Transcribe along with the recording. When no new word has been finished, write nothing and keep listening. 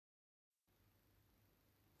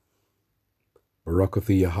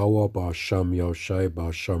Barakathi Yahweh Ba'asham Yahushai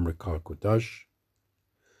Ba'asham Rekar Kodash.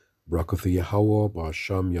 Barakathi Yahweh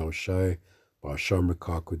Ba'asham Yahushai Ba'asham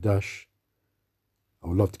Rekar Kodash. I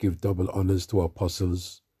would love to give double honors to our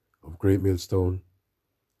apostles of Great Millstone,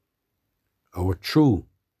 our true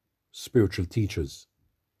spiritual teachers.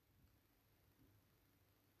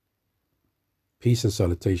 Peace and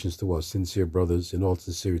salutations to our sincere brothers in all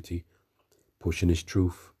sincerity, pushing His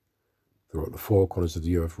truth throughout the four corners of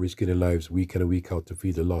the earth, risking their lives week in and week out to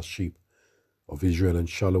feed the lost sheep of Israel, and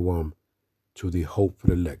shalom to the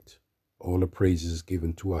hopeful elect. All the praises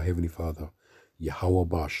given to our Heavenly Father, Yahweh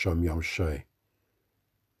Ba'asham Yahushai.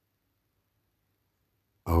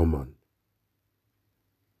 Amen.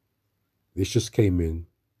 This just came in.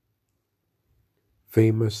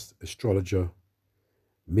 Famous astrologer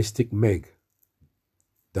Mystic Meg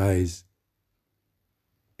dies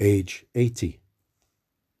age 80.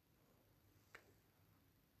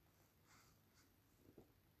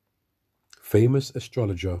 Famous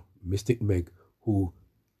astrologer Mystic Meg, who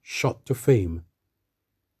shot to fame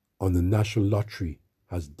on the national lottery,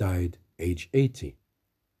 has died age 80.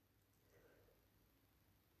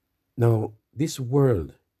 Now, this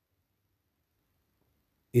world,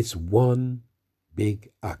 it's one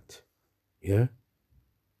big act, yeah?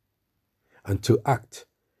 And to act,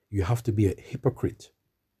 you have to be a hypocrite.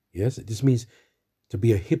 Yes, this means to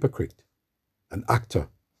be a hypocrite, an actor.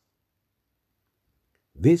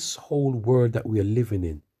 This whole world that we are living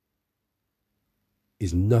in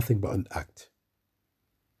is nothing but an act.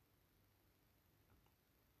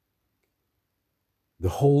 The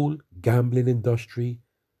whole gambling industry,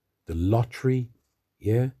 the lottery,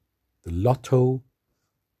 yeah, the lotto,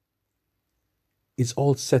 it's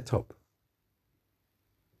all set up.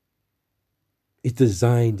 It's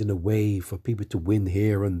designed in a way for people to win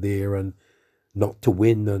here and there and not to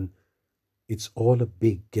win, and it's all a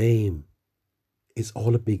big game. It's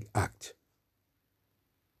all a big act.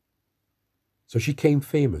 So she became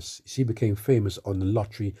famous. She became famous on the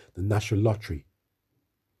lottery, the national lottery.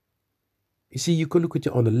 You see, you could look at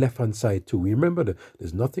it on the left-hand side too. Remember that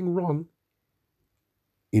there's nothing wrong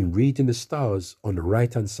in reading the stars on the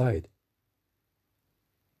right-hand side.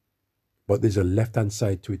 But there's a left-hand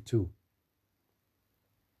side to it too.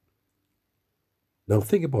 Now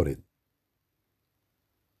think about it.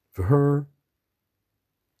 For her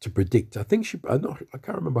to predict, I think I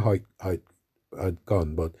can't remember how it had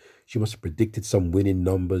gone, but she must have predicted some winning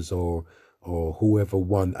numbers or whoever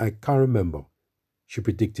won. I can't remember. She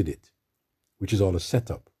predicted it, which is all a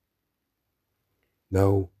setup.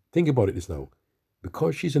 Now, think about it this now.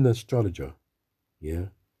 Because she's an astrologer, yeah,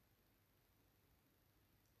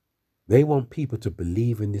 they want people to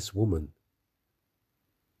believe in this woman,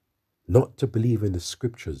 not to believe in the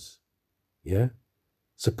scriptures, yeah?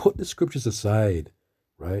 So put the scriptures aside,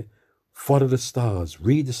 right? Follow the stars,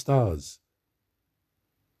 read the stars.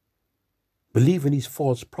 Believe in these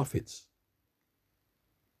false prophets.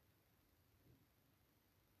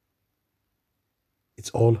 It's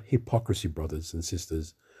all hypocrisy, brothers and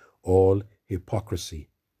sisters. All hypocrisy.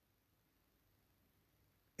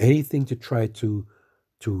 Anything to try to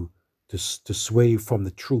sway from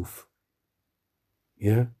the truth.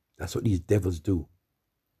 Yeah, that's what these devils do.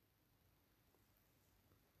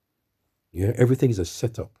 Yeah, everything is a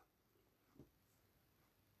setup.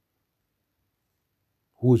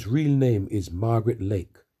 Whose real name is Margaret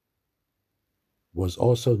Lake, was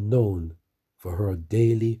also known for her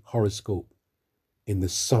daily horoscope in the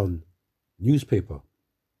Sun newspaper.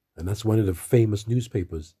 And that's one of the famous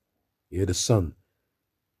newspapers. Yeah, the Sun.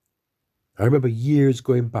 I remember years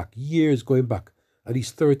going back, at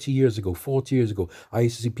least 30 years ago, 40 years ago, I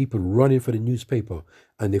used to see people running for the newspaper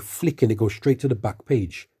and they flick and they go straight to the back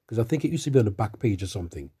page. Because I think it used to be on the back page or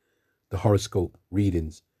something, the horoscope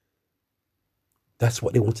readings. That's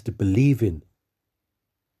what they wanted to believe in.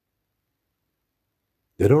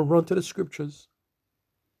 They don't run to the scriptures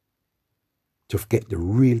to get the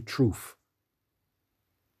real truth.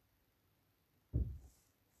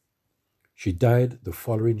 She died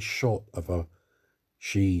following a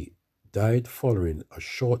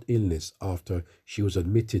short illness after she was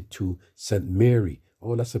admitted to St. Mary.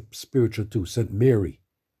 Oh, that's a spiritual too, St. Mary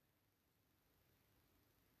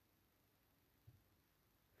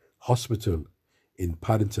Hospital in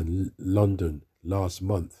Paddington, London last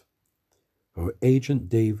month. Her agent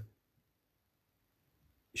Dave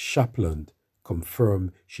Shapland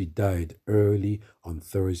confirmed she died early on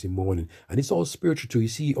Thursday morning. And it's all spiritual too. You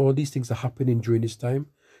see, all these things are happening during this time,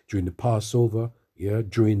 during the Passover, yeah,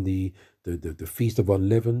 during the Feast of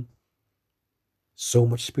Unleavened. So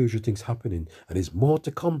much spiritual things happening. And there's more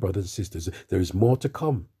to come, brothers and sisters. There is more to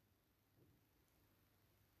come.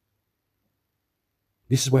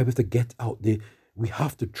 This is why we have to get out there. We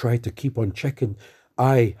have to try to keep on checking.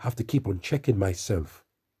 I have to keep on checking myself,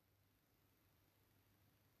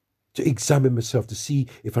 to examine myself, to see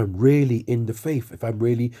if I'm really in the faith, if I'm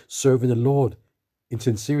really serving the Lord in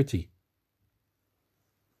sincerity.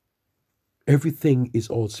 Everything is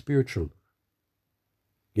all spiritual.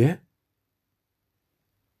 Yeah?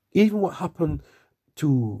 Even what happened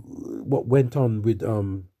to what went on with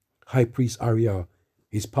High Priest Arya,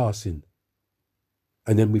 his passing.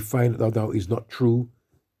 And then we find out now it's not true,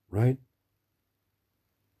 right?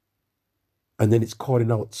 And then it's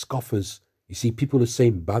calling out scoffers. You see, people are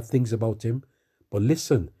saying bad things about him. But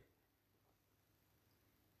listen,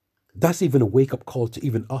 that's even a wake-up call to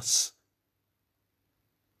even us.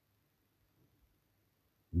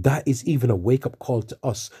 That is even a wake-up call to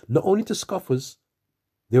us. Not only to scoffers,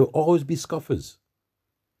 there will always be scoffers.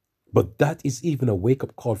 But that is even a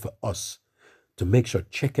wake-up call for us to make sure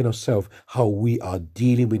checking ourselves how we are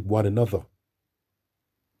dealing with one another,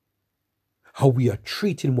 how we are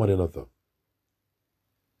treating one another.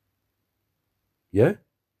 Yeah?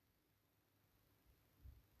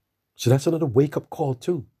 So that's another wake-up call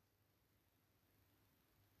too.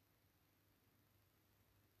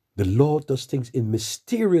 The Lord does things in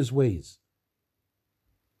mysterious ways.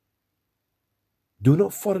 Do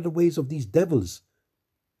not follow the ways of these devils.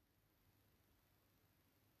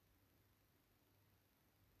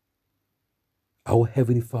 Our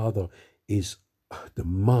Heavenly Father is the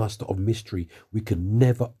master of mystery. We can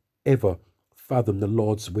never, ever fathom the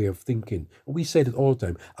Lord's way of thinking. We say it all the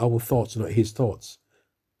time. Our thoughts are not his thoughts.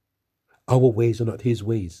 Our ways are not his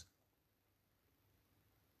ways.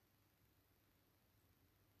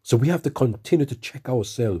 So we have to continue to check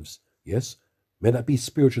ourselves. Yes? May that be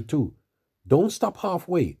spiritual too. Don't stop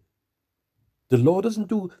halfway. The Lord doesn't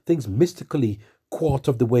do things mystically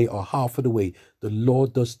quarter of the way or half of the way. The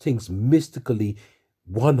Lord does things mystically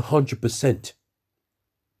 100%.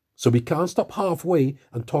 So we can't stop halfway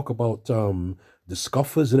and talk about the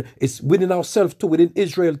scoffers. And it's within ourselves too, within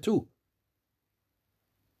Israel too.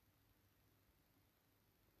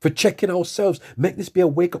 For checking ourselves, make this be a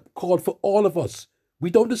wake-up call for all of us. We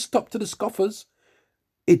don't just stop to the scoffers.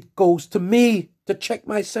 It goes to me to check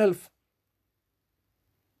myself.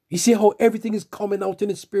 You see how everything is coming out in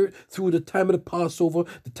the Spirit through the time of the Passover,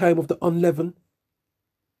 the time of the unleavened,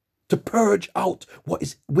 to purge out what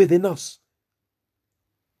is within us.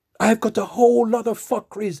 I've got a whole lot of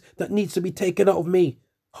fuckeries that needs to be taken out of me.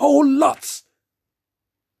 Whole lots.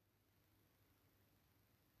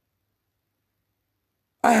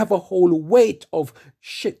 I have a whole weight of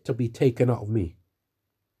shit to be taken out of me.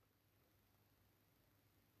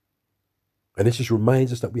 And this just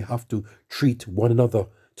reminds us that we have to treat one another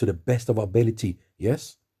to the best of our ability.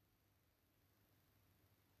 Yes?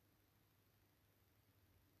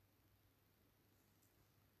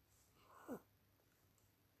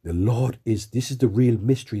 The Lord this is the real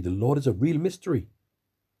mystery. The Lord is a real mystery.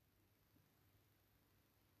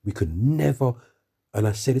 We could never, and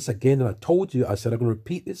I say this again, and I told you, I said I'm going to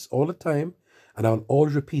repeat this all the time, and I'll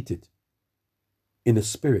always repeat it in the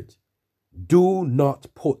Spirit. Do not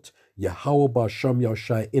put Yahweh Ba'Shem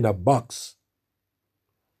Yahushai in a box.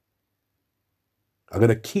 I'm going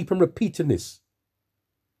to keep on repeating this.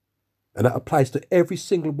 And that applies to every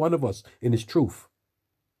single one of us in this truth.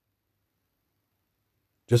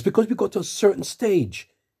 Just because we got to a certain stage,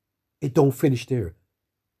 it don't finish there.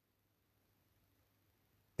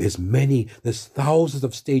 There's thousands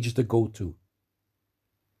of stages to go to.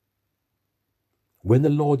 When the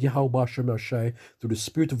Lord Yahweh Ba'Shem Yahushai, through the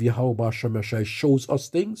Spirit of Yahweh Ba'Shem Yahushai, shows us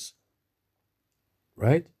things,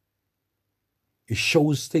 right? It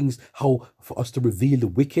shows things how for us to reveal the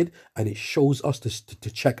wicked, and it shows us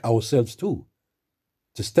to check ourselves too.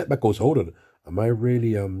 To step back, goes, hold on, am I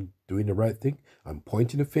really doing the right thing? I'm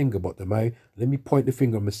pointing the finger, but let me point the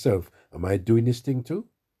finger at myself. Am I doing this thing too?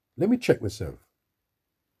 Let me check myself.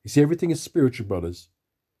 You see, everything is spiritual, brothers.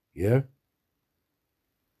 Yeah?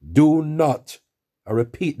 Do not, I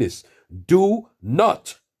repeat this, do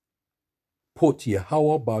not put Yahweh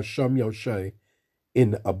Ba'Shem Yahushai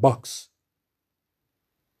in a box.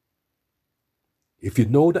 If you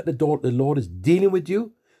know that the Lord is dealing with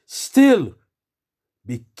you, still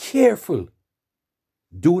be careful.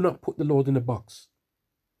 Do not put the Lord in a box.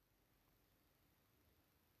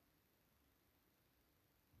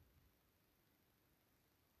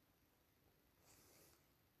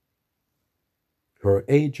 Her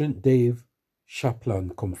agent, Dave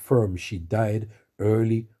Shapland, confirmed she died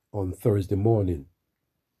early on Thursday morning.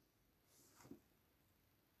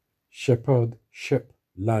 Shepland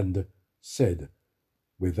said,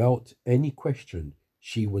 without any question,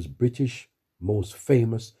 she was British most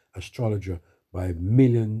famous astrologer by a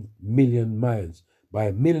million miles. By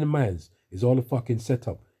a million miles is all the fucking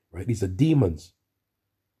setup, right? These are demons.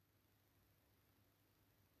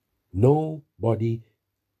 Nobody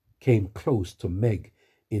came close to Meg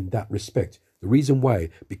in that respect. The reason why,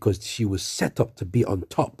 because she was set up to be on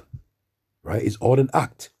top, right? It's all an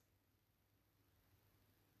act.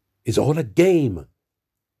 It's all a game.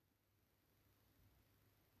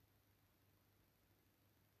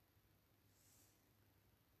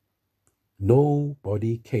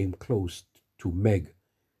 Nobody came close to Meg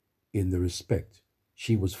in the respect.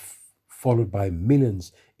 She was followed by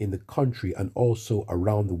millions in the country and also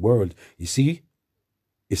around the world. You see,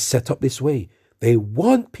 it's set up this way. They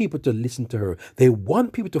want people to listen to her. They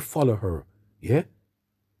want people to follow her. Yeah?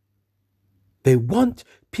 They want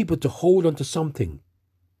people to hold on to something.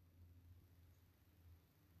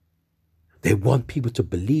 They want people to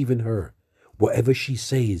believe in her. Whatever she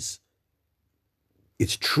says,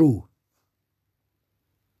 it's true.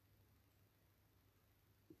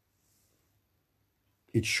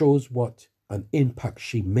 It shows what an impact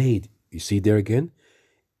she made. You see there again?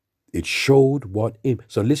 It showed what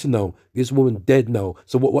so listen now, this woman dead now.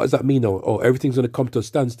 So what does that mean now? Oh, everything's gonna come to a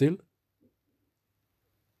standstill?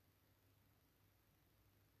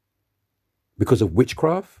 Because of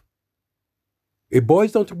witchcraft? It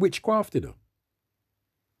boils down to witchcraft, you know.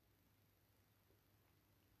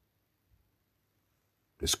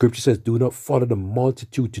 The scripture says, do not follow the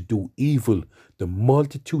multitude to do evil. The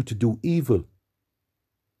multitude to do evil.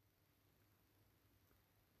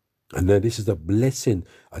 And then this is a blessing.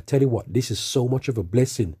 I tell you what, this is so much of a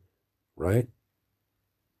blessing, right?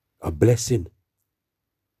 A blessing.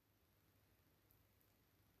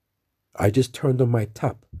 I just turned on my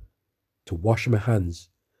tap to wash my hands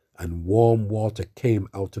and warm water came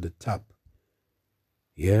out of the tap.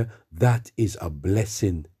 Yeah, that is a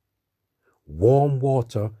blessing. Warm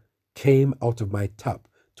water came out of my tap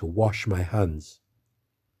to wash my hands.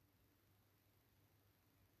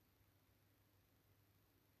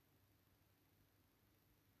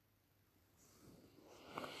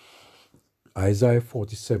 Isaiah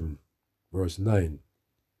 47, verse 9.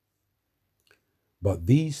 But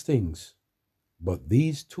these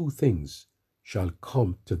two things shall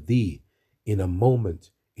come to thee in a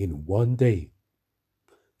moment, in one day,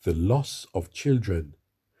 the loss of children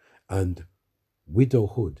and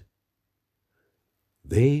widowhood.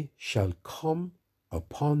 They shall come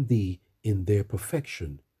upon thee in their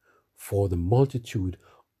perfection, for the multitude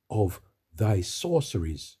of thy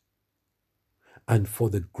sorceries, and for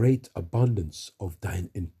the great abundance of thine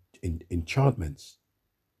enchantments.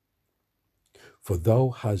 For thou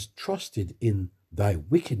hast trusted in thy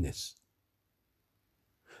wickedness.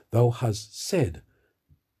 Thou hast said,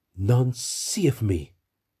 none seeth me.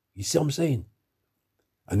 You see what I'm saying?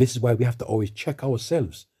 And this is why we have to always check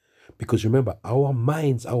ourselves. Because remember, our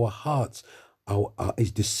minds, our hearts,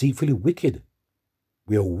 is deceitfully wicked.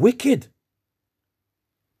 We are wicked.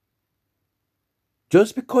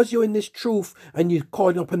 Just because you're in this truth and you're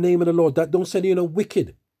calling up a name of the Lord, that don't say you're not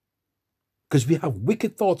wicked. Because we have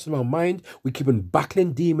wicked thoughts in our mind. We keep on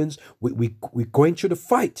battling demons. We're going through the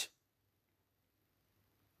fight.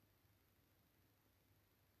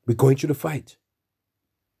 We're going through the fight.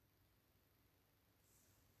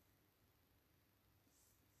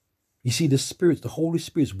 You see, the spirits, the Holy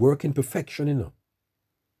Spirit's work in perfection in them.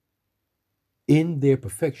 In their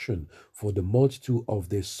perfection, for the multitude of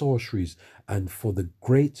their sorceries, and for the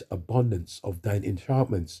great abundance of thine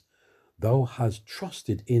enchantments. Thou hast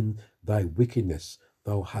trusted in thy wickedness.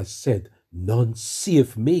 Thou hast said, none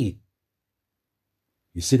seeth me.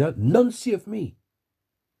 You see that? None seeth me.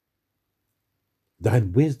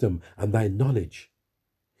 Thine wisdom and thy knowledge,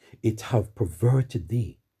 it have perverted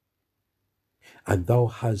thee. And thou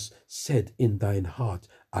hast said in thine heart,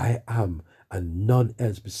 I am, and none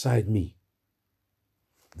else beside me.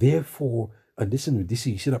 Therefore, and listen, you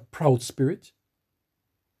see that proud spirit?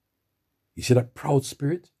 You see that proud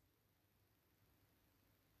spirit?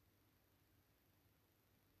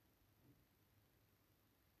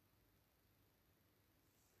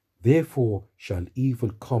 Therefore shall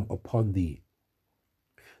evil come upon thee.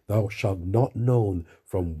 Thou shalt not know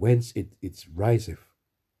from whence it riseth,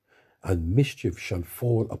 and mischief shall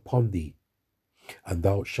fall upon thee, and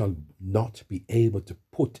thou shalt not be able to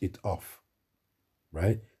put it off.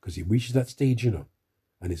 Right? Because he reaches that stage, you know.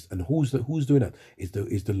 And who's doing that? Is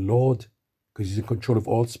the Lord, because he's in control of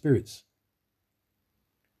all spirits.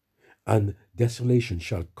 And desolation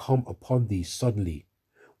shall come upon thee suddenly,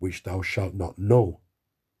 which thou shalt not know.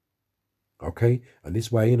 Okay? And this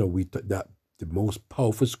way, you know, that the most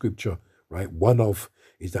powerful scripture, right? One of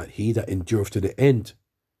is that he that endureth to the end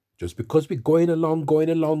Just because we're going along,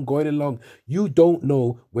 you don't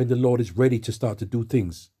know when the Lord is ready to start to do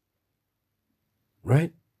things,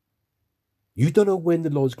 right? You don't know when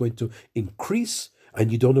the Lord is going to increase,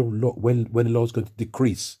 and you don't know when the Lord is going to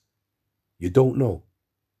decrease. You don't know.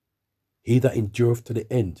 He that endureth to the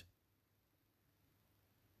end,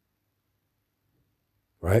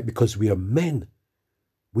 right? Because we are men.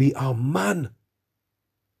 We are man.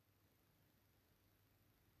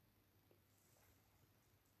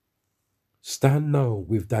 Stand now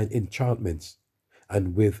with thine enchantments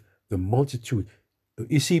and with the multitude.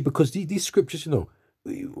 You see, because these scriptures, if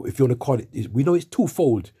you want to call it, we know it's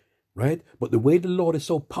twofold, right? But the way the Lord is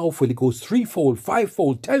so powerful, it goes threefold,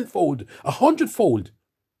 fivefold, tenfold, 100-fold.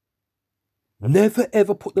 Never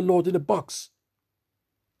ever put the Lord in a box.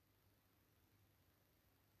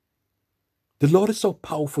 The Lord is so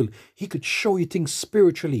powerful, he could show you things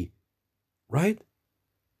spiritually, right?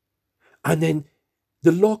 And then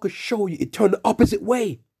the Lord could show you it turned the opposite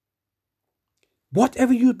way.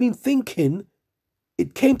 Whatever you've been thinking,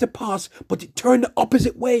 it came to pass, but it turned the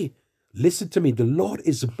opposite way. Listen to me. The Lord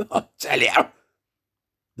is, I tell you,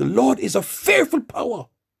 the Lord is a fearful power.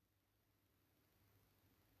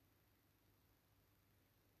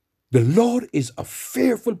 The Lord is a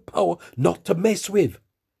fearful power not to mess with.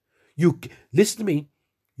 You listen to me.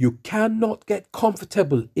 You cannot get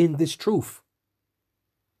comfortable in this truth.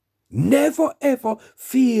 Never ever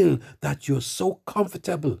feel that you're so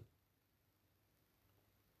comfortable.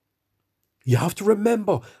 You have to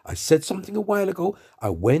remember, I said something a while ago.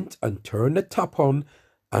 I went and turned the tap on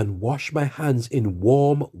and washed my hands in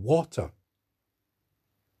warm water.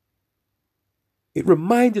 It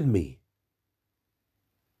reminded me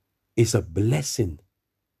it's a blessing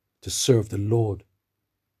to serve the Lord.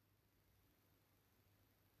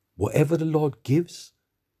 Whatever the Lord gives,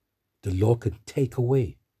 the Lord can take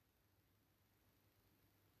away.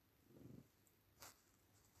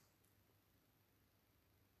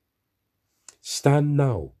 Stand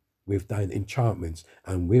now with thine enchantments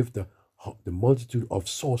and with the multitude of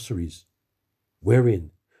sorceries,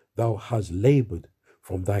 wherein thou hast labored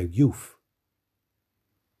from thy youth.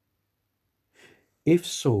 If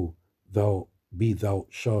so thou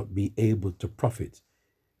shalt be able to profit,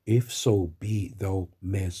 if so be thou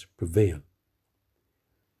mayest prevail.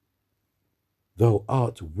 Thou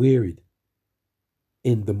art wearied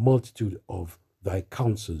in the multitude of thy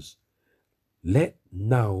counsels. Let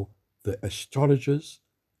now the astrologers,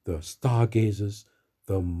 the stargazers,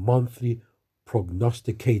 the monthly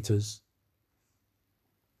prognosticators,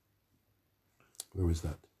 where is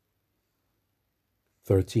that?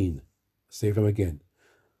 13. Say them again.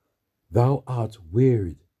 Thou art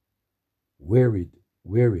wearied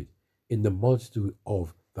in the multitude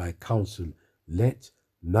of thy counsel. Let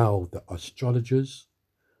now the astrologers,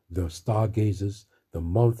 the stargazers, the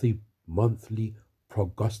monthly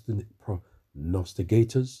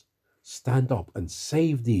prognosticators stand up and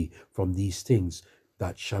save thee from these things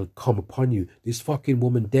that shall come upon you. This fucking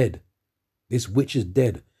woman dead. This witch is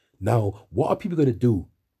dead. Now, what are people going to do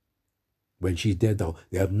when she's dead now?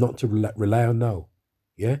 They have not to rely on now.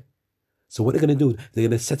 Yeah? So what they're going to do, they're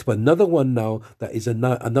going to set up another one now that is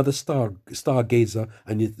another stargazer,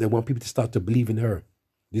 and they want people to start to believe in her.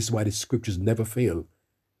 This is why the scriptures never fail,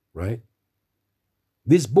 right?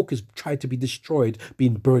 This book is tried to be destroyed,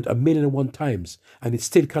 being burned 1,000,001 times, and it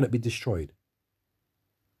still cannot be destroyed.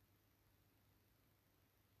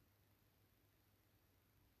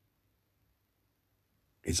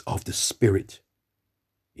 It's of the Spirit.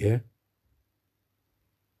 Yeah?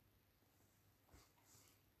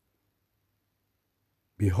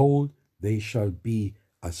 Behold, they shall be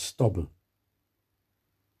as stubble.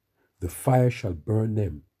 The fire shall burn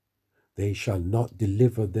them. They shall not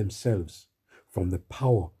deliver themselves from the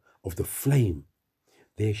power of the flame.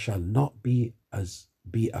 They shall not be a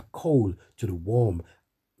coal to the warm,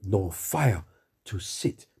 nor fire to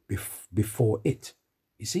sit before it.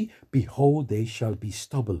 You see, behold, they shall be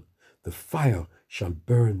stubble. The fire shall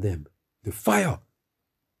burn them. The fire.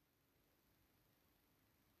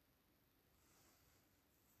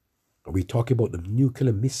 Are we talking about the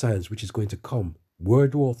nuclear missiles which is going to come?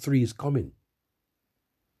 World War III is coming.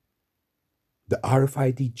 The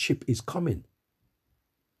RFID chip is coming.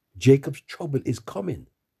 Jacob's trouble is coming.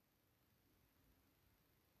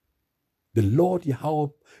 The Lord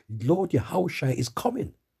Yahushua is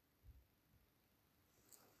coming.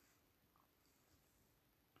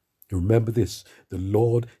 Remember this, the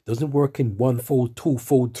Lord doesn't work in one-fold,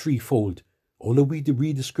 two-fold, three-fold. Although we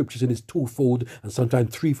read the scriptures and it's twofold and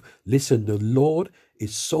sometimes three. Listen, the Lord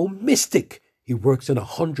is so mystic. He works in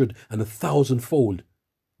 100 and 1,000-fold.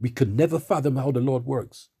 We could never fathom how the Lord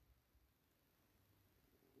works.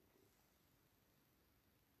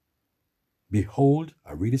 Behold,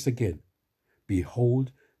 I read this again.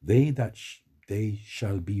 Behold, they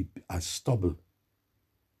shall be as stubble,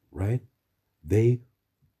 right? The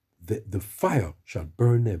fire shall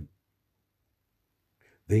burn them.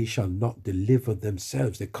 They shall not deliver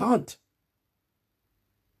themselves. They can't.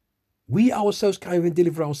 We ourselves can't even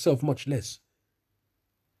deliver ourselves, much less.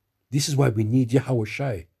 This is why we need Yahweh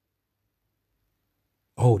Shai.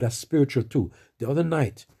 Oh, that's spiritual too. The other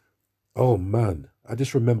night, oh man, I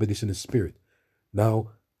just remember this in the spirit.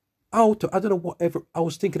 Now, I don't know whatever, I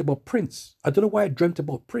was thinking about Prince. I don't know why I dreamt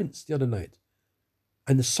about Prince the other night.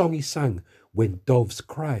 And the song he sang, When Doves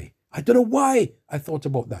Cry. I don't know why I thought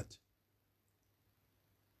about that.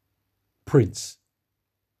 Prince,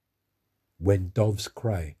 When Doves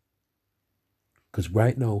Cry. Because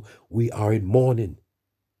right now, we are in mourning.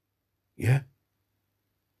 Yeah?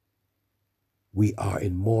 We are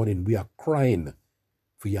in mourning. We are crying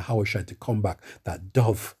for Yahweh Shai to come back. That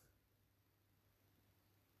dove,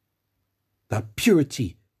 that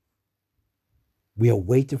purity. We are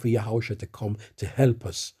waiting for Yahweh Shai to come to help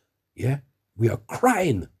us. Yeah? We are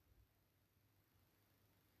crying.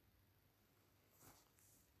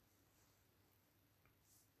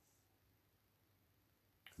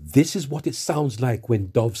 This is what it sounds like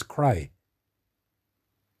when doves cry.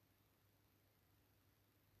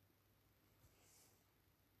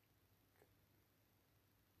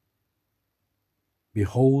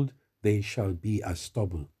 Behold, they shall be as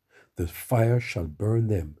stubble. The fire shall burn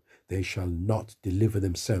them. They shall not deliver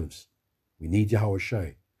themselves. We need Yahweh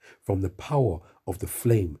Shai. From the power of the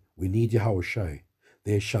flame, we need Yahweh Shai.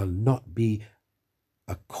 There shall not be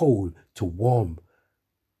a coal to warm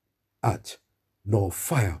at, nor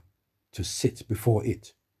fire to sit before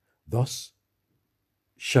it. Thus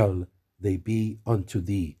shall they be unto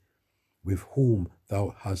thee, with whom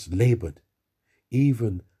thou hast labored,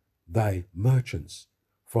 even thy merchants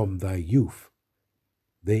from thy youth.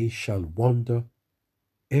 They shall wander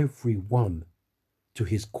every one to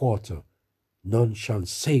his quarter, none shall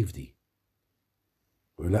save thee.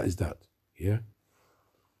 Well, that is that, yeah?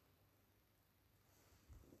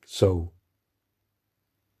 So,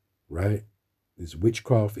 right, this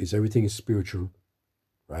witchcraft is everything is spiritual,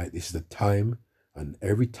 right? This is the time, and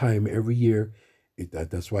every time, every year,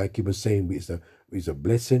 that's why I keep on saying it's a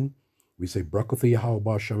blessing. We say Brakatha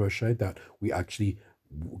Yahweh Shemashai, that we actually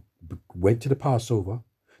went to the Passover.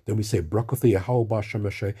 Then we say Brakatha Yahweh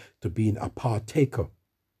Shemashai to being a partaker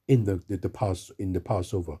in the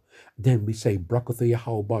Passover. Then we say Brakatha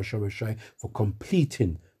Yahweh Shemashai for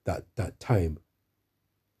completing that time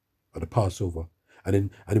of the Passover. And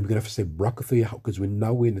then we're gonna have to say Brakatha Yahweh, because we're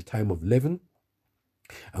in the time of leaven.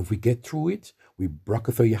 And if we get through it, we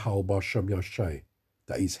Brakatha Yahweh Shem Yashai.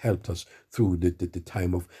 That He's helped us through the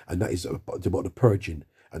time of, and that is about the purging.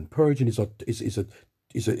 And purging is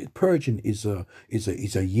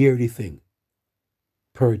a yearly thing.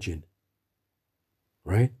 Purging,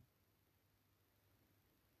 right?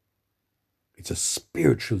 It's a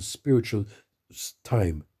spiritual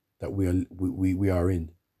time that we are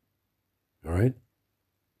in. All right?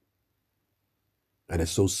 And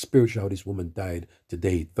it's so spiritual how this woman died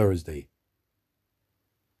today, Thursday.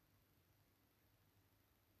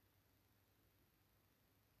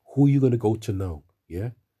 Who are you going to go to now? Yeah?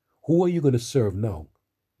 Who are you going to serve now?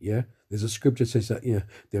 Yeah? There's a scripture that says that, yeah,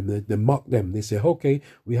 they mock them. They say, okay,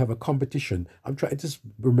 we have a competition. I'm trying, just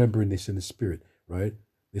remembering this in the spirit, right?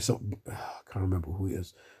 There's some, I can't remember who it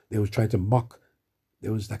is. They was trying to mock.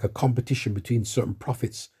 There was like a competition between certain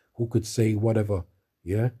prophets who could say whatever.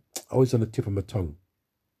 Yeah? Always on the tip of my tongue.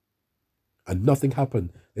 And nothing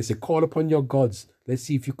happened. They said, call upon your gods. Let's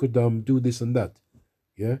see if you could do this and that.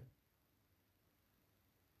 Yeah?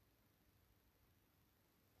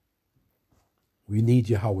 We need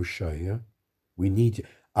Yahweh Shai, yeah?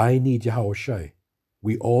 I need Yahweh Shai.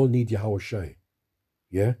 We all need Yahweh Shai.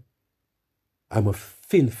 Yeah? I'm a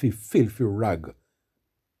filthy rag.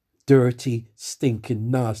 Dirty,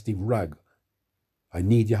 stinking, nasty rag. I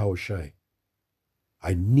need Yahweh Shai.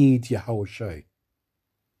 I need Yahweh Shai.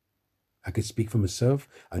 I can speak for myself.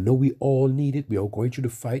 I know we all need it. We are going through the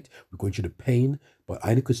fight. We're going through the pain. But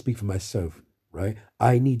I could speak for myself, right?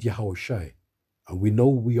 I need Yahweh Shai. And we know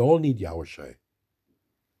we all need Yahweh Shai.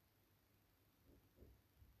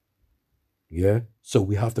 Yeah? So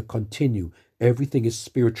we have to continue. Everything is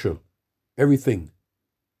spiritual. Everything.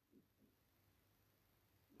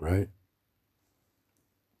 Right?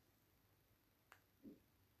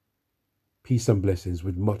 Peace and blessings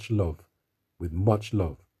with much love. With much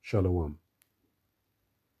love. Shalom.